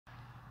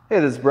Hey,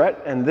 this is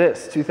Brett, and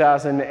this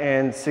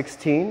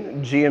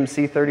 2016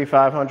 GMC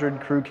 3500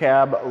 Crew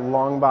Cab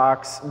Long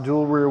Box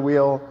Dual Rear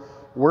Wheel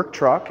Work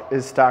Truck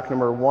is stock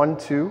number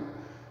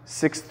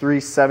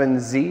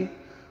 12637Z.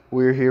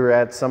 We're here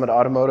at Summit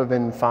Automotive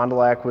in Fond du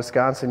Lac,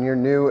 Wisconsin, your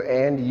new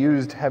and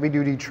used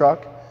heavy-duty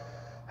truck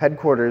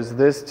headquarters.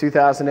 This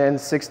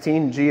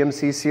 2016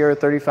 GMC Sierra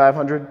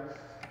 3500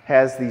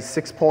 has the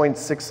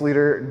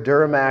 6.6-liter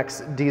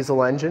Duramax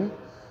diesel engine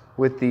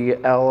with the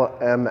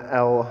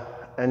LML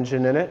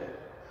engine in it.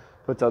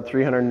 Puts out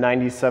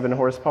 397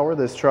 horsepower.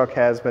 This truck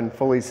has been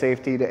fully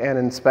safetied and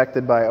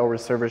inspected by our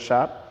service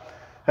shop.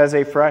 Has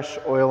a fresh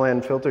oil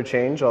and filter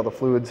change. All the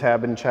fluids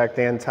have been checked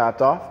and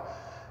topped off.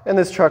 And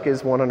this truck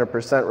is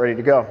 100% ready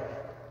to go.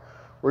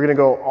 We're going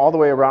to go all the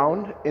way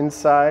around,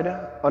 inside,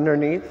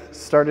 underneath,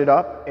 start it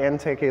up, and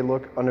take a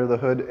look under the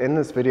hood in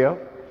this video.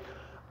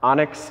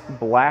 Onyx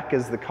black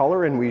is the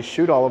color, and we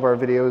shoot all of our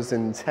videos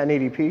in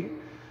 1080p.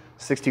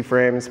 60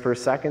 frames per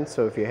second,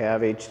 so if you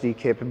have HD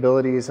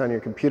capabilities on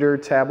your computer,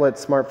 tablet,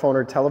 smartphone,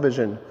 or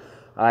television,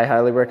 I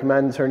highly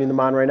recommend turning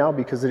them on right now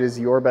because it is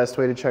your best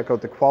way to check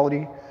out the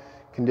quality,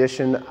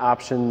 condition,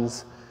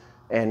 options,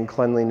 and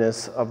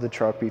cleanliness of the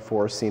truck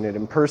before seeing it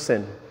in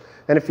person.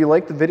 And if you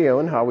like the video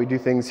and how we do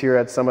things here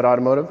at Summit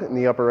Automotive, in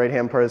the upper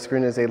right-hand part of the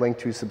screen is a link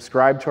to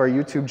subscribe to our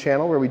YouTube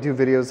channel where we do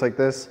videos like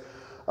this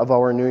of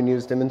our new and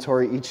used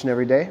inventory each and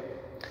every day.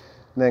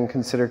 And then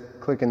consider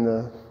clicking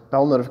the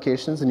bell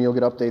notifications and you'll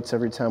get updates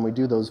every time we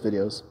do those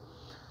videos.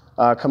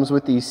 Comes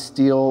with the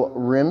steel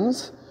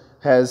rims,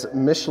 has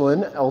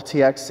Michelin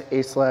L.T.H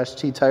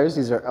A/T tires.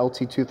 These are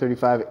LT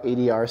 235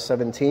 ADR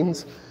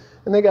 17s,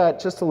 and they got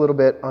just a little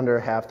bit under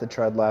half the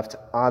tread left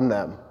on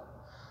them,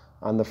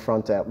 on the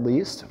front at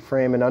least.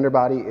 Frame and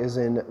underbody is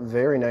in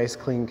very nice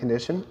clean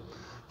condition.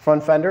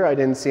 Front fender, I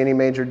didn't see any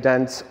major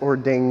dents or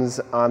dings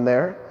on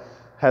there.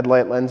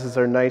 Headlight lenses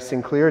are nice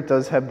and clear. It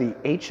does have the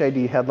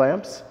HID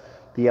headlamps,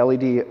 the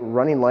LED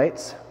running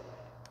lights.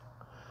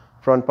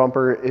 Front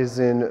bumper is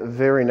in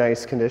very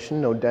nice condition,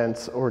 no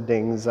dents or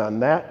dings on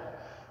that.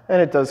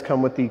 And it does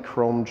come with the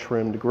chrome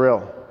trimmed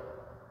grille.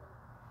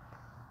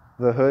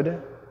 The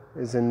hood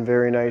is in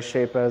very nice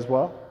shape as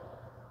well.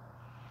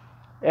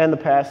 And the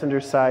passenger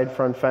side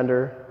front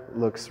fender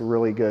looks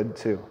really good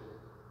too.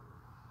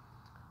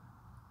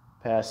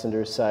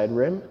 Passenger side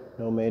rim,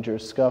 no major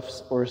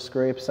scuffs or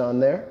scrapes on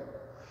there.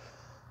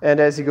 And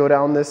as you go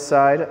down this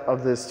side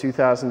of this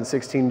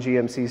 2016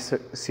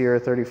 GMC Sierra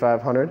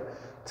 3500,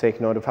 take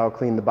note of how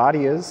clean the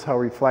body is, how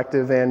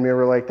reflective and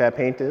mirror-like that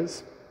paint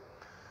is.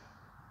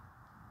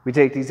 We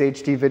take these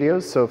HD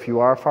videos, so if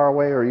you are far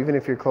away or even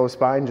if you're close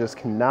by and just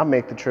cannot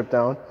make the trip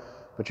down,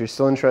 but you're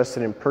still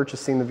interested in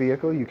purchasing the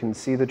vehicle, you can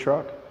see the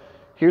truck,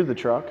 hear the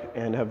truck,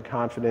 and have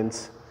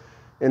confidence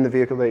in the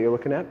vehicle that you're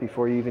looking at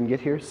before you even get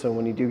here. So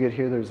when you do get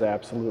here, there's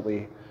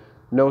absolutely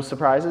no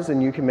surprises,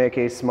 and you can make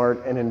a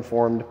smart and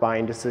informed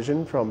buying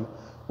decision from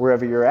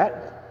wherever you're at.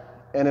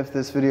 And if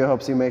this video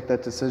helps you make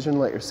that decision,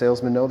 let your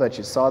salesman know that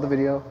you saw the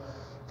video,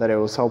 that it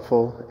was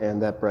helpful,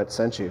 and that Brett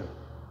sent you.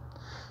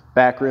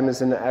 Back rim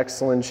is in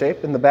excellent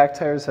shape, and the back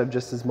tires have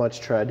just as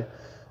much tread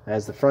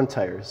as the front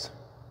tires.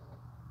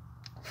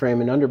 Frame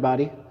and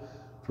underbody,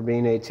 for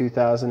being a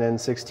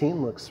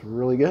 2016, looks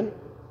really good.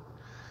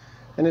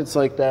 And it's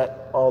like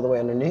that all the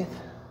way underneath.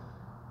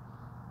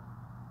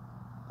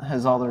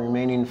 Has all the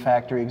remaining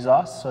factory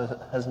exhaust, so it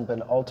hasn't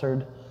been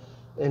altered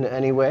in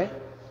any way.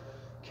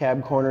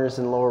 Cab corners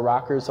and lower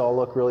rockers all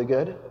look really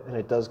good, and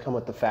it does come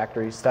with the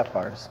factory step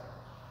bars.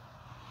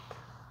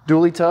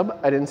 Dually tub,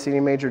 I didn't see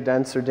any major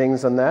dents or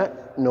dings on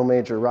that. No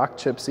major rock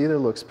chips either,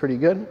 looks pretty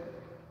good.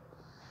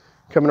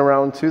 Coming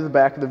around to the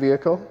back of the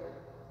vehicle.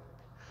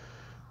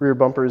 Rear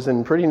bumper is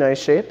in pretty nice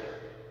shape.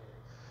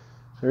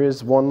 There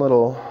is one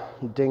little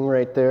ding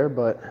right there,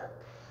 but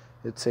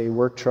it's a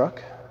work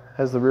truck.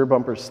 Has the rear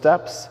bumper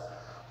steps,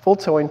 full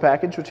towing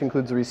package, which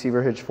includes a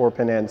receiver hitch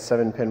 4-pin and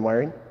 7-pin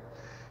wiring.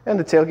 And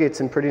the tailgate's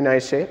in pretty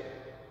nice shape.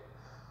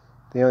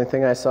 The only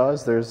thing I saw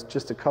is there's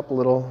just a couple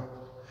little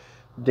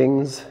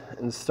dings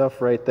and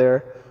stuff right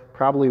there.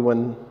 Probably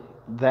when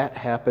that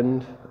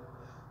happened,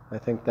 I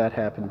think that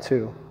happened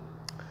too.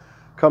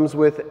 Comes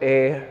with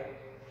a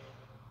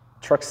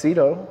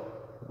Truxedo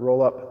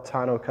roll-up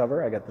tonneau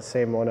cover. I got the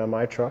same one on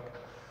my truck.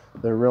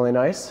 They're really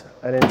nice.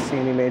 I didn't see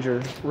any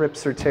major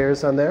rips or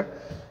tears on there.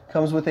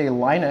 Comes with a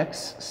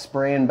Onyx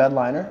spray and bed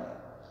liner,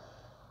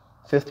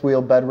 5th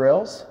wheel bed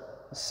rails,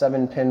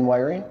 7-pin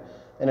wiring,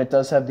 and it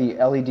does have the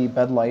LED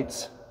bed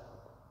lights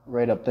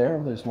right up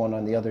there. There's one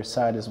on the other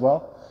side as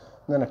well,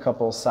 and then a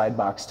couple side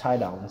box tie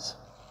downs.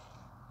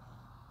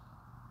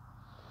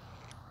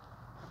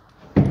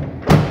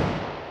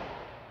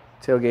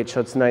 Tailgate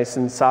shuts nice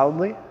and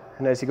solidly,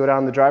 and as you go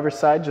down the driver's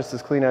side, just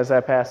as clean as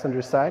that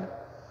passenger side.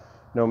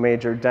 No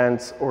major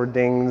dents or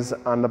dings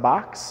on the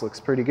box, looks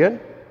pretty good.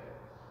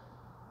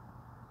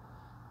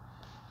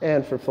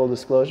 And for full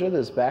disclosure,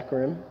 this back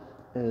rim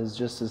is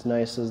just as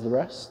nice as the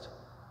rest.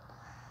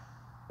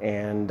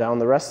 And down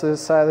the rest of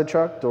this side of the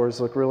truck, doors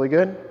look really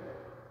good.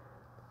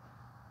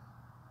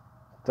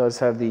 Does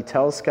have the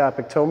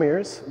telescopic tow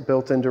mirrors,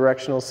 built-in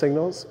directional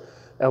signals,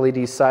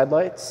 LED side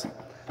lights.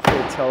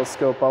 They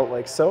telescope out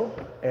like so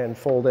and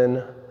fold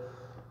in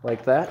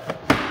like that.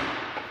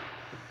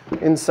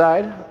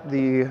 Inside,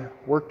 the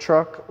work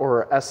truck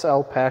or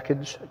SL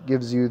package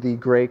gives you the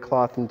gray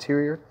cloth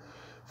interior,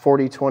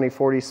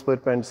 40-20-40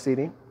 split bench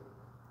seating.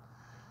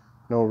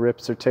 No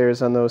rips or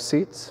tears on those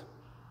seats.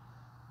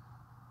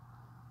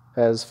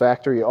 Has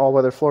factory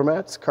all-weather floor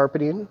mats,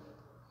 carpeting,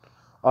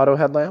 auto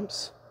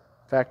headlamps,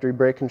 factory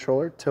brake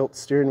controller, tilt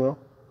steering wheel,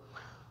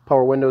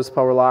 power windows,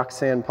 power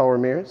locks, and power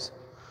mirrors.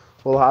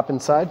 We'll hop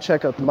inside,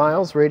 check out the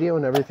miles, radio,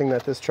 and everything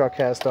that this truck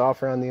has to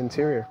offer on the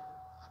interior.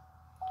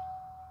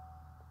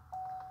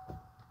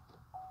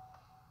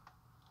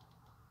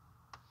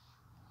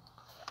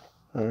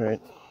 All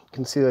right, you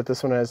can see that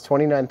this one has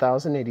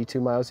 29,082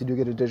 miles. You do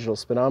get a digital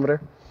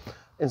speedometer.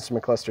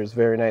 Instrument cluster is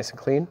very nice and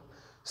clean.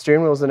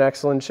 Steering wheel is in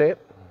excellent shape.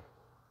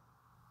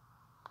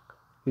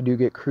 You do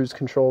get cruise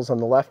controls on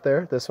the left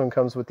there. This one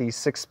comes with the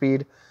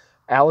 6-speed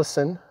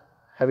Allison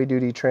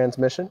heavy-duty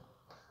transmission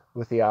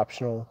with the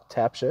optional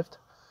tap shift.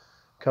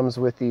 Comes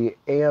with the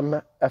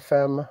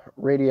AM/FM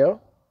radio.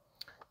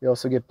 You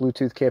also get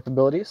Bluetooth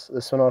capabilities.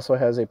 This one also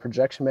has a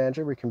projection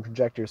manager where you can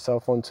project your cell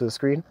phone to the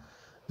screen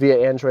via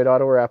Android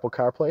Auto or Apple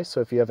CarPlay.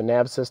 So if you have a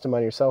nav system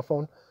on your cell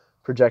phone,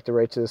 project it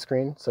right to the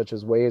screen, such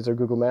as Waze or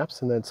Google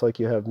Maps, and then it's like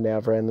you have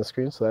nav right on the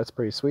screen, so that's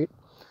pretty sweet.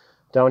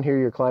 Down here,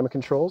 your climate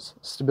controls,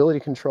 stability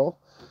control.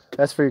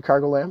 That's for your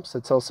cargo lamps.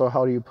 It's also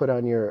how you put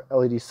on your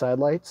LED side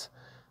lights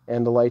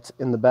and the lights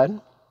in the bed.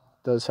 It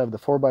does have the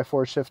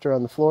 4x4 shifter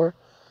on the floor,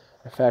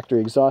 a factory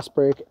exhaust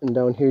brake, and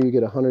down here you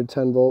get a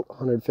 110 volt,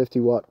 150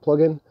 watt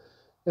plug-in,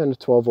 and a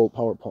 12 volt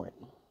power point.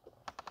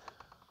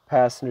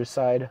 Passenger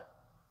side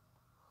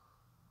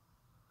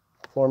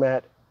floor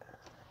mat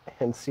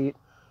and seat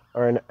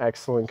are in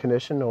excellent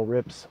condition. No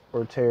rips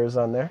or tears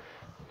on there.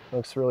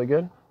 Looks really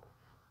good.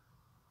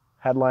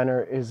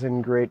 Headliner is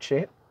in great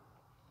shape.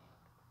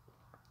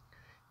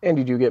 And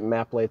you do get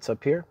map lights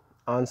up here,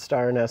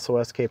 OnStar and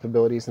SOS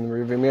capabilities in the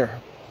rearview mirror.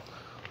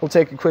 We'll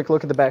take a quick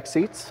look at the back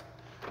seats,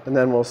 and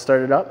then we'll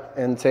start it up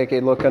and take a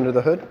look under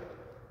the hood.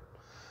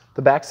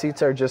 The back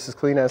seats are just as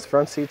clean as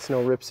front seats,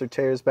 no rips or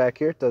tears back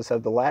here. It does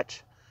have the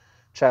Latch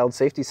child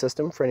safety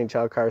system for any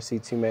child car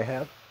seats you may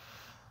have.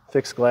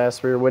 Fixed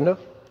glass rear window,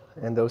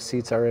 and those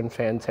seats are in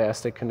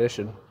fantastic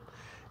condition.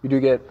 You do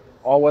get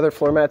all-weather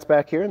floor mats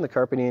back here, and the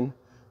carpeting,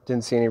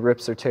 didn't see any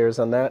rips or tears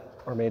on that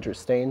or major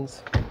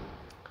stains.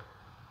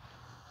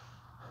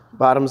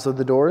 Bottoms of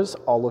the doors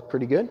all look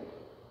pretty good.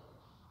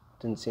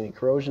 Didn't see any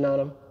corrosion on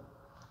them.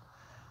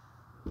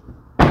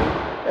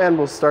 And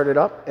we'll start it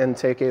up and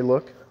take a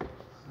look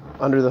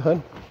under the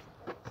hood.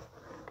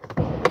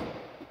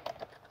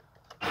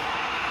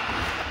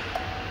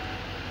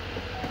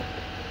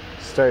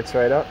 Starts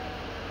right up.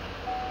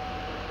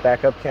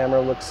 Backup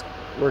camera works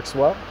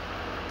well.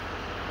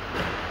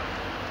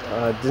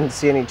 Didn't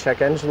see any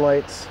check engine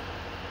lights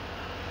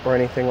or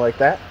anything like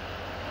that.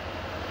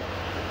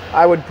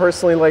 I would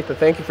personally like to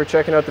thank you for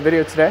checking out the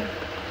video today.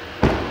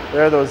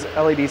 There are those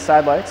LED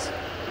side lights.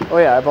 Oh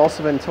yeah, I've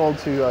also been told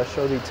to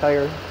show the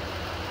tire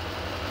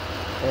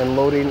and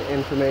loading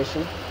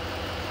information.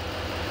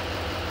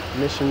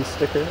 Mission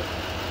sticker.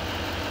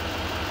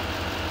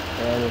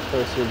 And of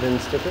course your VIN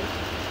sticker.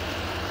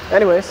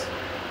 Anyways,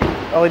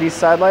 LED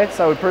side lights.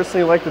 I would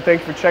personally like to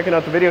thank you for checking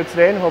out the video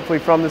today, and hopefully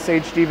from this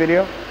HD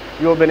video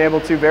you will have been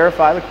able to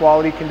verify the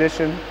quality,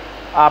 condition,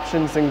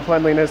 options, and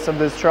cleanliness of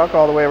this truck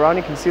all the way around.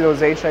 You can see those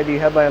HID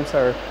headlamps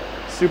are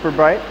super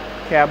bright.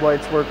 Cab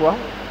lights work well.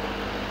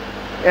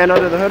 And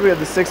under the hood we have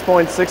the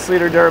 6.6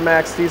 liter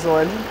Duramax diesel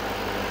engine,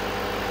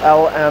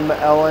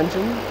 LML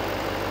engine,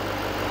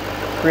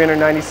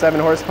 397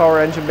 horsepower,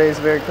 engine bay is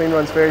very clean,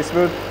 runs very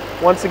smooth.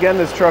 Once again,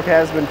 this truck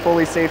has been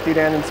fully safetied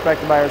and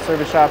inspected by our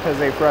service shop, has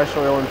a fresh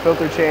oil and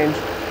filter change.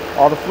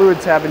 All the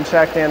fluids have been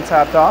checked and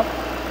topped off,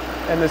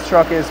 and this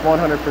truck is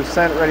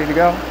 100% ready to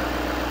go.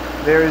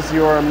 There's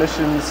your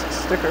emissions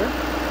sticker.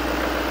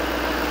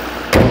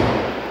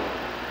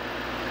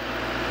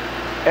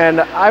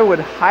 And I would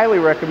highly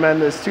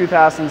recommend this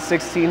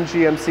 2016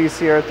 GMC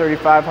SIERRA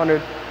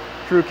 3500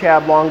 Crew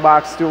Cab Long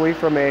Box Dually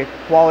from a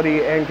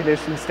quality and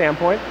condition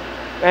standpoint.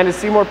 And to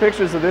see more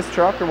pictures of this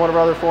truck or one of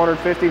our other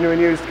 450 new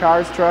and used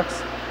cars,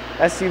 trucks,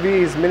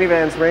 SUVs,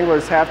 minivans,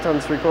 Wranglers, half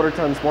tons, 3/4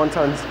 tons, 1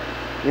 tons,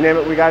 you name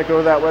it, we got to go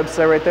to that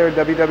website right there,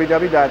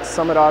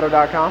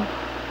 www.summitauto.com.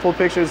 Full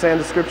pictures and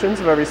descriptions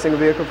of every single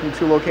vehicle from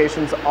 2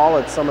 locations, all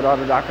at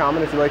summitauto.com.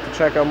 And if you'd like to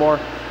check out more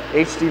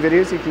HD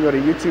videos, you can go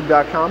to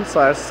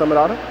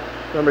youtube.com/summitauto.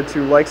 Remember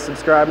to like,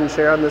 subscribe, and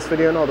share on this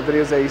video and all the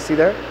videos that you see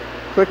there.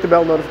 Click the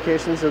bell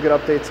notifications, you'll get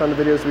updates on the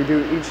videos we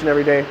do each and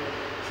every day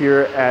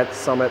here at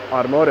Summit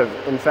Automotive.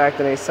 In fact,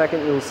 in a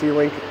second, you'll see a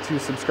link to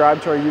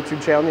subscribe to our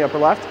YouTube channel in the upper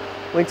left.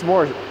 Link to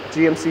more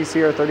GMC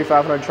SIERRA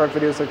 3500 truck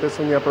videos like this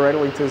one in the upper right. A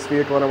link to this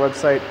vehicle on our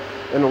website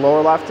in the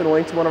lower left, and a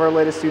link to one of our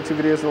latest YouTube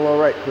videos in the lower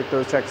right. Click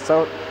those, check us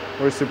out.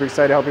 We're super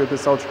excited to help you with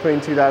this ultra clean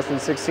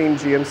 2016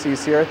 GMC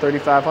SIERRA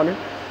 3500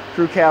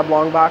 Crew Cab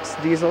Long Box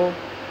Diesel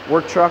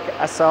work truck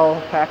SL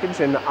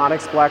package in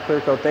Onyx black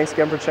clear coat. Thanks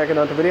again for checking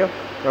out the video.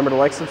 Remember to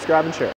like, subscribe, and share.